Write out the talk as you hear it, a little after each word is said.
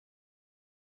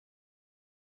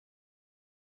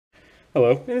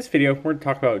Hello, in this video we're going to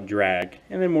talk about drag,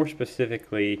 and then more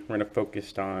specifically we're going to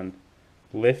focus on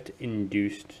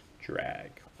lift-induced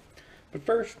drag. But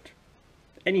first,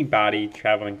 any body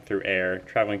traveling through air,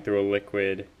 traveling through a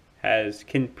liquid,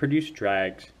 can produce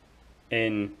drags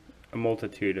in a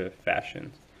multitude of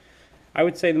fashions. I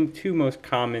would say the two most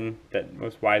common, that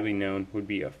most widely known, would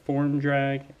be a form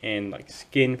drag and like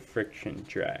skin friction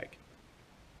drag.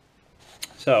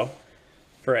 So,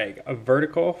 for a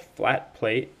vertical flat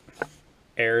plate,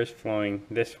 air is flowing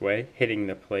this way, hitting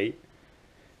the plate.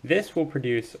 This will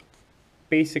produce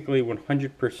basically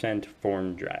 100%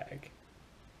 form drag.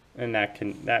 And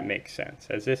that makes sense.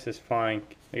 As this is flying,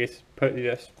 this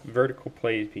vertical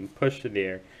plate is being pushed through the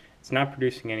air. It's not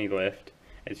producing any lift.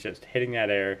 It's just hitting that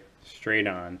air straight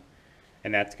on.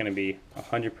 And that's going to be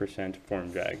 100%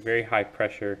 form drag. Very high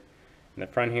pressure in the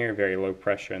front here, very low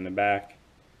pressure in the back.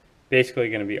 Basically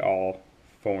going to be all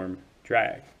form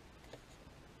drag,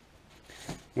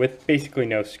 with basically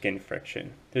no skin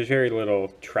friction. There's very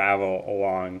little travel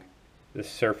along the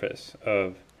surface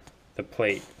of the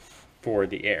plate for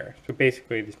the air. So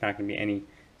basically there's not going to be any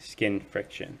skin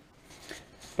friction.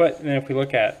 But then if we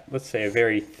look at, let's say, a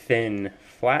very thin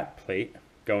flat plate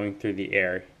going through the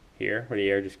air here, where the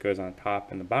air just goes on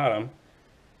top and the bottom,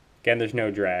 again there's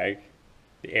no drag.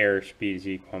 The air speed is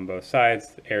equal on both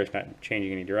sides. The air is not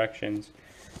changing any directions.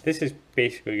 This is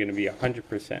basically going to be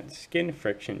 100% skin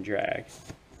friction drag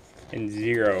and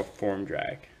zero form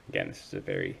drag. Again, this is a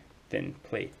very thin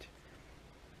plate.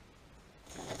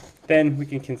 Then we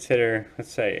can consider,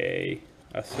 let's say,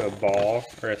 a ball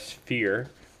or a sphere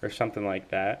or something like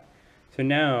that. So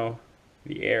now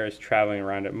the air is traveling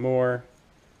around it more,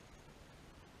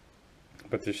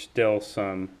 but the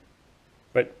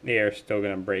air is still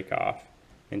going to break off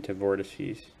into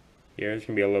vortices. Here, there's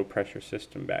going to be a low pressure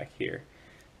system back here.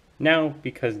 Now,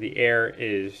 because the air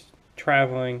is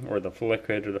traveling, or the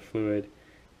liquid or the fluid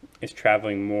is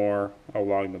traveling more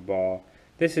along the ball,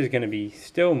 this is going to be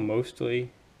still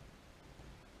mostly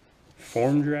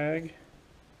form drag,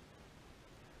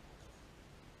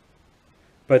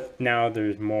 but now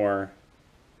there's more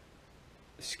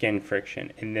skin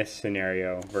friction in this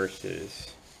scenario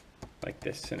versus like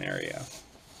this scenario.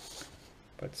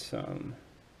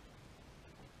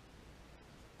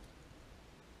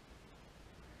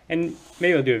 And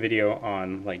maybe I'll do a video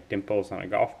on like dimples on a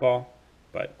golf ball,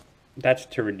 but that's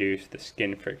to reduce the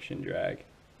skin friction drag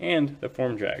and the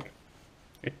form drag.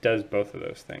 It does both of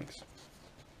those things.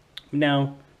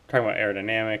 Now, we're talking about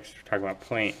aerodynamics, we're talking about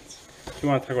planes. So we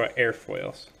want to talk about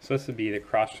airfoils. So this would be the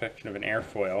cross-section of an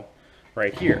airfoil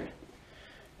right here.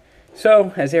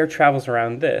 So as air travels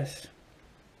around this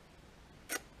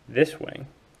wing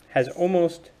has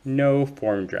almost no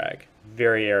form drag,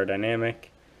 very aerodynamic.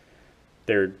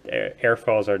 Their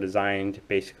airfoils are designed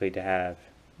basically to have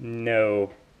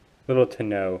little to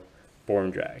no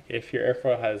form drag. If your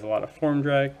airfoil has a lot of form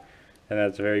drag, then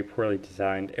that's a very poorly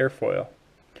designed airfoil.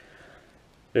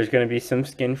 There's going to be some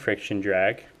skin friction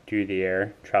drag due to the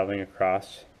air traveling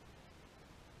across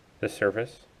the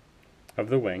surface of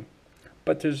the wing,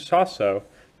 but this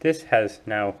has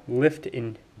now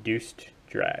lift-induced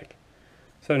drag.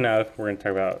 So now we're going to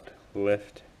talk about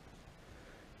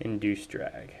lift-induced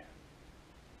drag.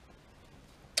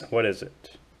 What is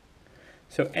it?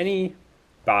 So any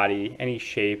body, any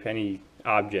shape, any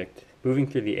object moving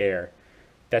through the air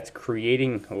that's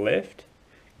creating lift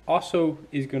also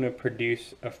is going to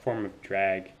produce a form of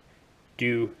drag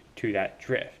due to that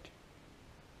drift,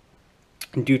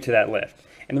 due to that lift.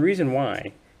 And the reason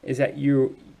why is that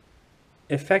you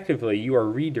are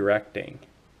redirecting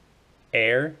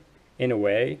air in a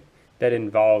way that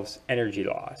involves energy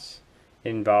loss. It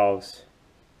involves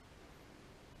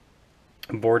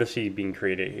vortices being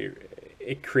created here.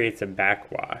 It creates a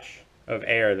backwash of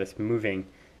air that's moving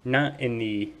not in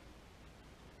the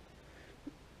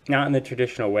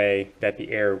traditional way that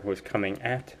the air was coming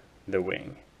at the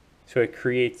wing. So it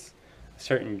creates a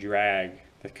certain drag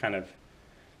that's kind of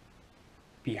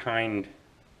behind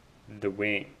the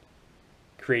wing,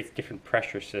 creates different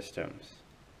pressure systems,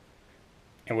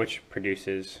 and which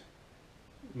produces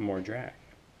more drag.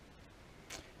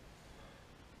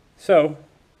 So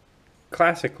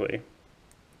classically,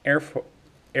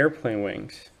 airplane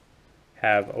wings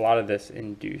have a lot of this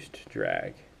induced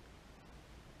drag,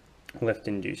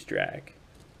 lift-induced drag.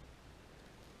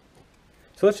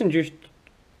 So lift-induced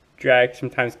drag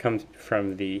sometimes comes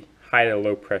from the high to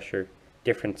low pressure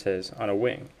differences on a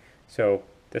wing. So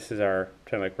this is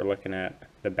pretend like we're looking at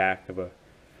the back of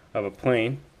a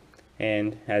plane,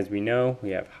 and as we know,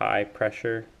 we have high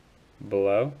pressure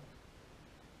below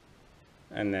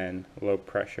and then low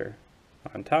pressure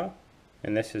on top,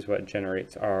 and this is what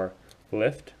generates our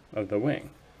lift of the wing.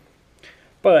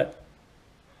 But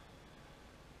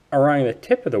around the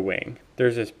tip of the wing,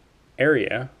 there's this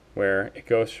area where it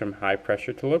goes from high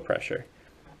pressure to low pressure.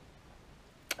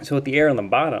 So what the air on the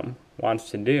bottom wants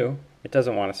to do, it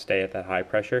doesn't want to stay at that high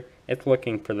pressure. It's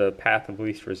looking for the path of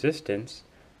least resistance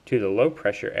to the low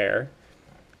pressure air,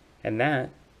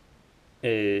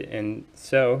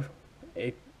 so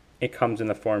it comes in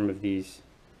the form of these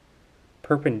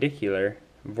perpendicular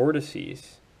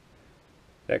vortices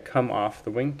that come off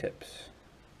the wingtips,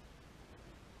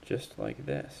 just like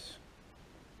this.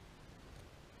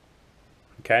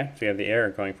 Okay, so you have the air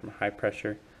going from high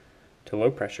pressure to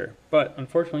low pressure, but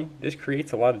unfortunately this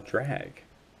creates a lot of drag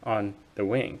on the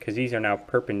wing because these are now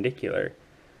perpendicular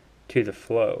to the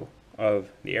flow of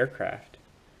the aircraft,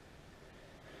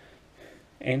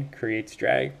 and creates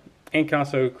drag, and can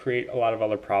also create a lot of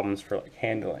other problems for like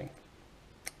handling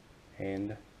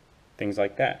and things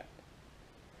like that.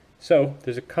 So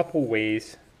there's a couple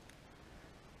ways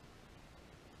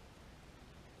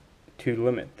to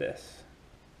limit this.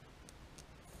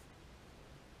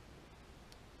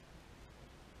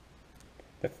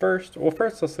 First,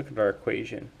 let's look at our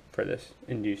equation for this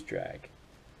induced drag.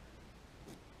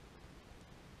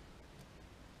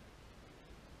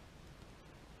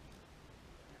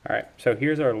 Alright, so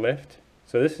here's our lift.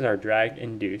 So this is our drag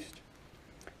induced.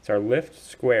 It's our lift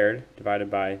squared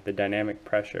divided by the dynamic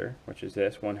pressure, which is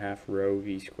this, 1/2 rho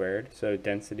v squared. So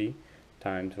density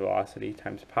times velocity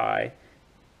times pi.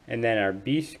 And then our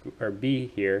b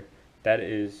here, that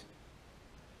is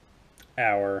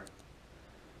our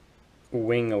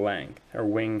wing length, or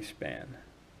wingspan.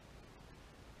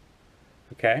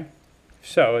 Okay?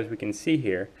 So as we can see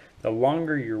here, the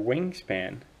longer your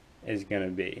wingspan is going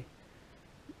to be,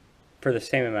 for the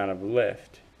same amount of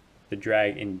lift, the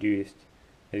drag induced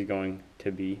is going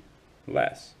to be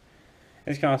less.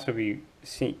 This can also be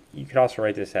seen, you could also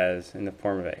write this as in the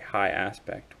form of a high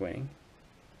aspect wing.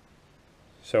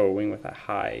 So a wing with a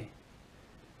high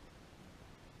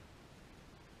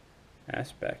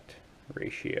aspect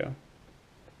ratio.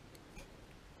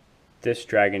 This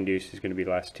drag induced is going to be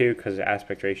less too because the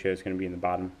aspect ratio is going to be in the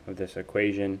bottom of this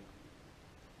equation.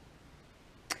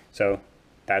 So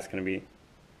that's going to be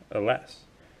less.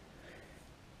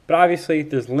 But obviously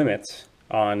there's limits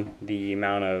on the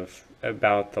amount of,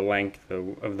 about the length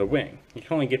of the wing. You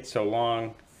can only get so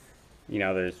long. You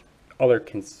know, there's other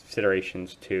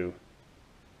considerations too.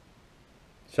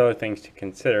 So other things to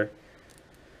consider,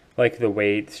 like the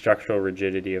weight, structural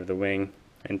rigidity of the wing,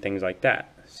 and things like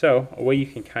that. So a way you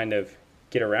can kind of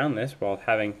get around this while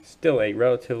having still a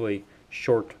relatively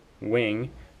short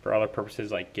wing for other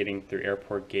purposes like getting through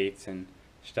airport gates and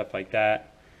stuff like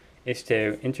that is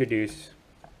to introduce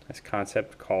this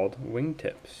concept called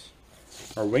wingtips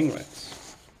or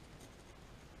winglets.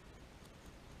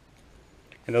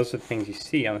 And those are the things you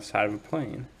see on the side of a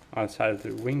plane, on the side of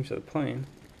the wings of the plane.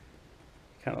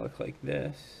 Kind of look like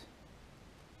this.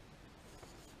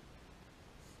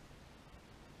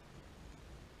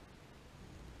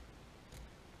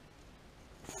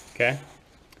 Okay,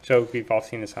 so we've all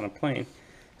seen this on a plane.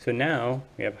 So now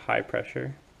we have high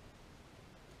pressure,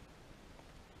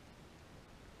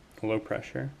 low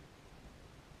pressure,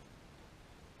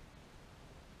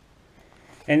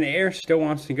 and the air still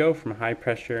wants to go from high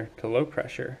pressure to low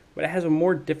pressure, but it has a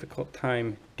more difficult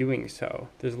time doing so.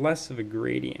 There's less of a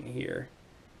gradient here,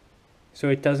 so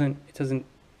it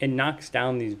knocks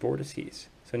down these vortices.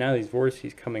 So now these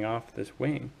vortices coming off this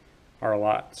wing are a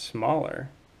lot smaller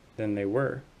than they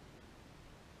were.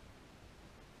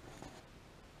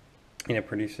 And it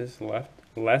produces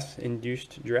less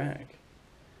induced drag.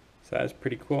 So that's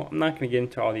pretty cool. I'm not going to get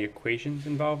into all the equations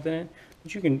involved in it,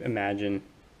 but you can imagine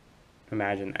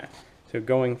that. So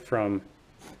going from,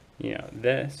 you know,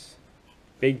 this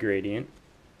big gradient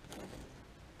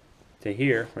to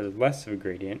here, where there's less of a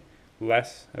gradient,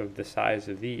 less of the size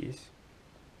of these,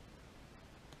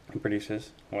 it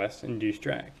produces less induced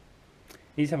drag.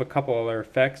 These have a couple other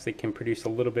effects. They can produce a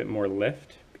little bit more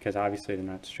lift because obviously they're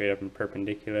not straight up and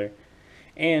perpendicular.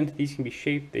 And these can be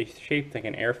shaped like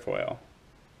an airfoil.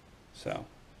 So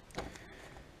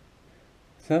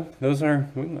those are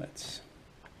winglets.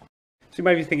 So you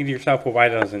might be thinking to yourself, well, why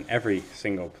doesn't every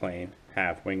single plane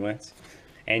have winglets?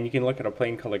 And you can look at a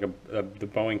plane called like the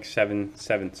Boeing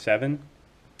 777.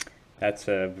 That's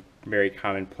a very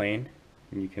common plane,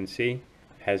 and you can see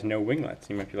it has no winglets.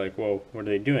 You might be like, well, what are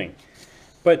they doing?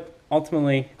 But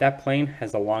ultimately, that plane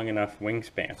has a long enough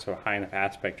wingspan, so a high enough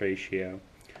aspect ratio,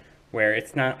 where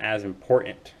it's not as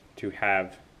important to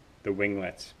have the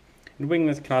winglets. And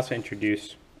winglets can also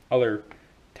introduce other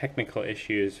technical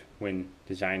issues when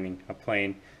designing a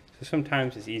plane. So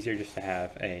sometimes it's easier just to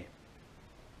have a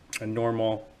a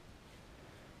normal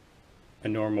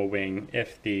wing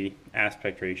if the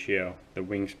aspect ratio, the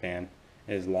wingspan,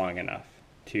 is long enough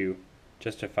to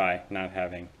justify not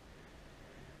having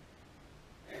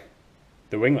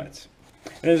the winglets.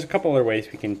 And there's a couple other ways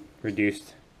we can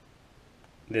reduce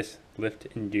this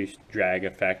lift-induced drag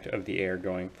effect of the air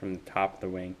going from the top of the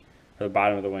wing, or the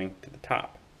bottom of the wing, to the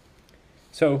top.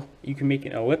 So you can make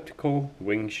an elliptical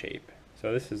wing shape.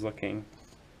 So this is looking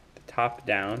the top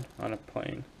down on a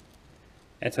plane.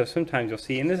 And so sometimes you'll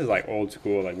see, and this is like old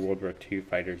school, like World War II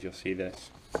fighters, you'll see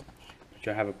this. But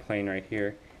you'll have a plane right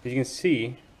here. As you can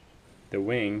see, the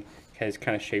wing is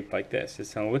kind of shaped like this.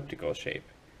 It's an elliptical shape.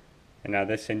 And now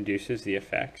this induces the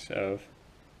effects of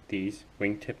these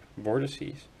wingtip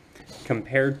vortices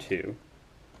compared to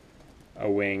a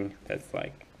wing that's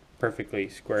like perfectly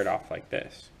squared off like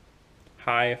this.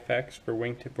 High effects for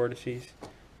wingtip vortices,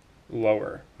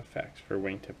 lower effects for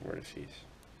wingtip vortices.